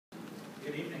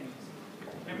Good evening.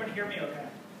 Can everybody hear me okay?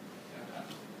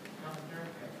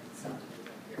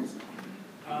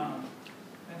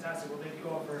 Fantastic. Well, thank you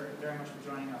all very much for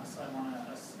joining us. I want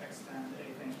to extend a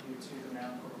thank you to the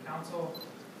Maryland Corporate Council,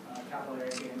 Capital Area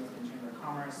Gateway Within Chamber of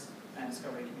Commerce, and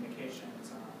Discovery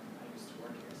Communications. I used to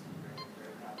work here, so I'm very,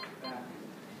 very happy with that.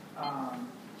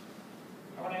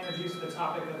 I want to introduce the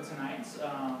topic of tonight,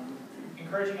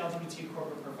 encouraging LGBT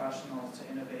corporate professionals to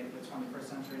innovate with 21st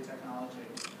century technology.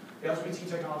 The LGBT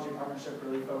Technology Partnership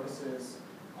really focuses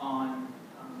on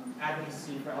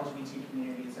advocacy for LGBT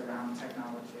communities around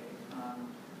technology.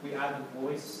 We add the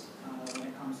voice when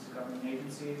it comes to government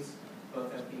agencies,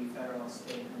 both at the federal,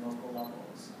 state, and local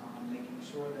levels, making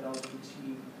sure that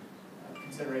LGBT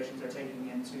considerations are taken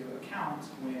into account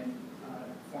when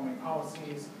forming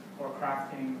policies or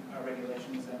crafting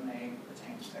regulations that may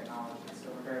pertain to technology. So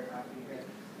we're very proud to be here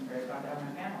and very proud to have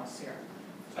my panelists here.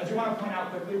 I do want to point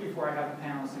out quickly before I have the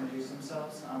panelists introduce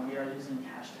themselves, we are using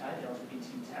hashtag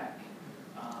LGBTTech.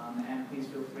 And please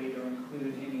feel free to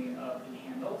include any of the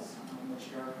handles,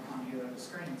 which are on either of the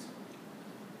screens.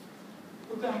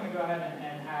 Quickly, I'm going to go ahead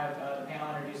and have the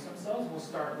panel introduce themselves. We'll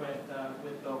start with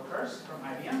Bill Kirst from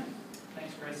IBM.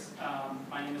 Thanks, Chris.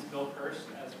 My name is Bill Kirst.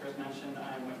 As Chris mentioned,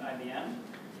 I'm with IBM.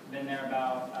 Been there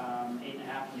about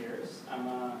 8.5 years. I'm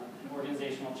an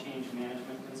organizational change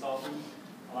management consultant.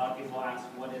 A lot of people ask,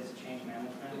 what is change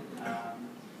management?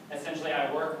 Essentially,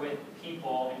 I work with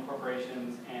people in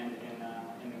corporations and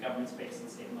in the government space and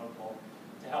state and local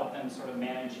to help them sort of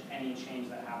manage any change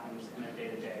that happens in their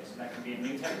day-to-day. So that can be a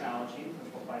new technology,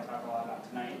 which we'll probably talk a lot about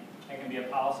tonight. It can be a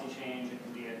policy change. It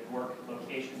can be a work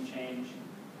location change.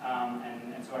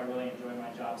 And so I really enjoy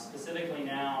my job. Specifically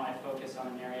now, I focus on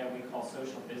an area we call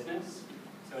social business.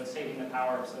 So it's taking the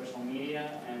power of social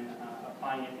media and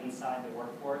applying it inside the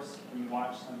workforce. And you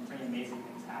watch some pretty amazing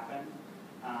things happen.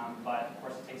 But of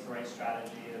course, it takes the right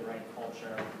strategy, the right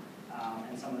culture,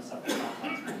 and some of the stuff that's not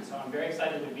constant. So I'm very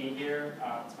excited to be here.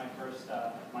 It's my first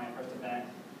event.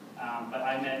 But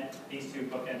I met these two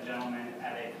bookend gentlemen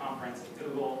at a conference at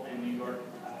Google in New York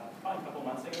probably a couple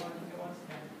months ago, I think it was.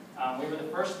 We were the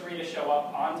first three to show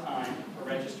up on time for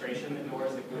registration. The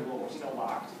doors at Google were still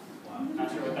locked.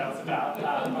 Not sure what that was about.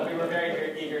 But we were very,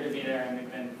 very eager to be there, and we've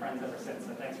been friends ever since.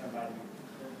 So thanks for inviting me.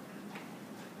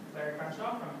 Larry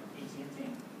Crenshaw from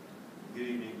AT&T. Good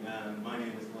evening. My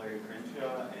name is Larry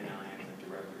Crenshaw, and I am the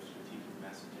Director of Strategic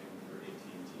Messaging for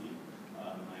AT&T.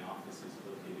 My office is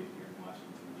located here in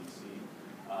Washington, D.C.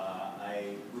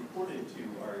 I reported to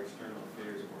our External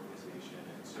Affairs organization,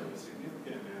 and so a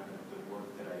significant amount of the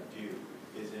work that I do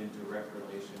is in direct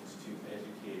relations to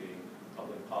educating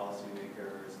public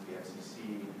policymakers, the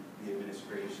FCC, the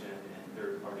administration, and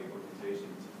third-party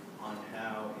organizations on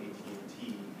how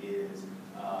AT&T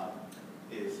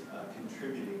is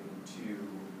contributing to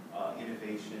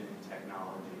innovation and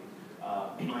technology.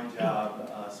 My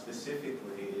job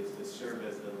specifically is to serve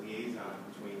as the liaison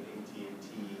between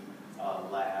AT&T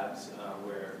labs,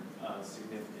 where a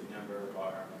significant number of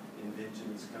our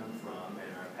inventions come from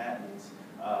and our patents,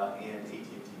 and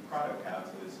AT&T product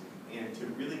houses, and to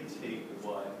really take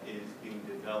what is being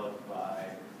developed by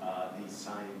these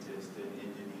scientists and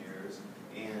engineers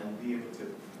and be able to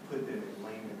put them in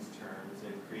layman's terms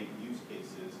and create use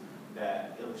cases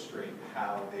that illustrate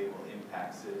how they will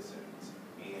impact citizens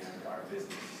and our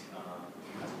business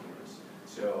customers.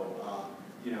 So,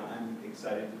 I'm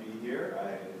excited to be here.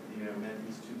 I, met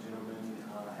these two gentlemen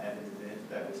at an event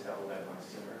that was held at my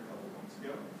center a couple months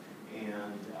ago,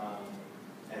 and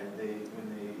when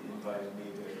they invited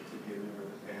me to be a member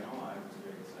of the panel, I was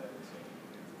very excited.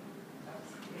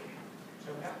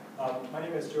 My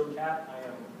name is Joe Catt. I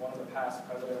am one of the past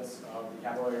presidents of the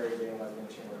Capital Area Gay and Lesbian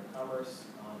Chamber of Commerce.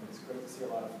 It's great to see a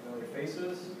lot of familiar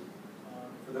faces.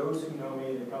 For those who know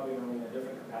me, they probably know me in a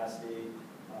different capacity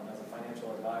as a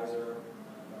financial advisor.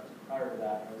 But prior to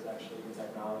that, I was actually in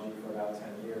technology for about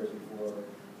 10 years before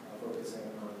focusing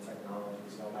on technology.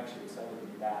 So I'm actually excited to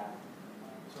be back,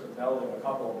 sort of melding a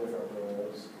couple of different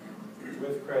roles.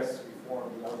 With Chris, we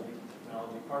formed the LGBT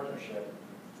Technology Partnership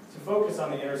to focus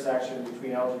on the intersection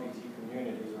between LGBT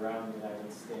communities around the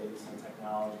United States and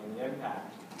technology and the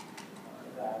impact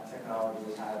that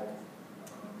technology is having,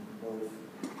 both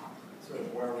sort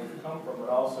of where we've come from, but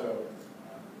also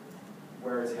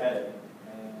where it's headed,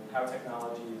 and how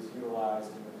technology is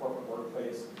utilized in the corporate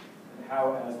workplace, and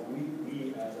how as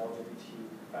we as LGBT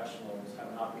professionals have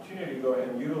an opportunity to go ahead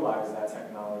and utilize that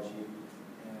technology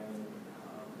and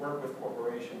work with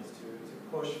corporations to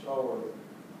push forward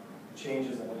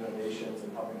changes and innovations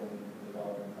and helping them in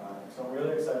developing products. So I'm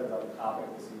really excited about the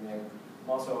topic this evening. I'm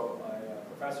also a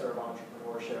professor of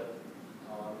entrepreneurship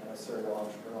and a serial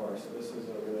entrepreneur, so this is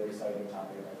a really exciting topic.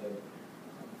 topic. And I think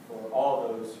for all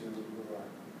those who are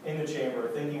in the chamber,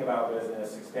 thinking about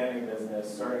business, expanding business,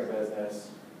 starting a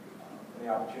business, and the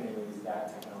opportunities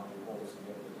that technology holds to be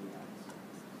able to do that.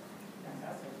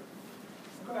 Fantastic.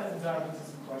 We'll go ahead and dive into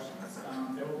some questions.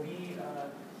 There will be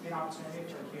an opportunity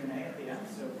for Q&A at the end,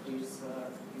 so please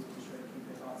be sure to keep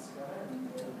your thoughts together, and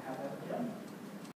we'll have that at the end.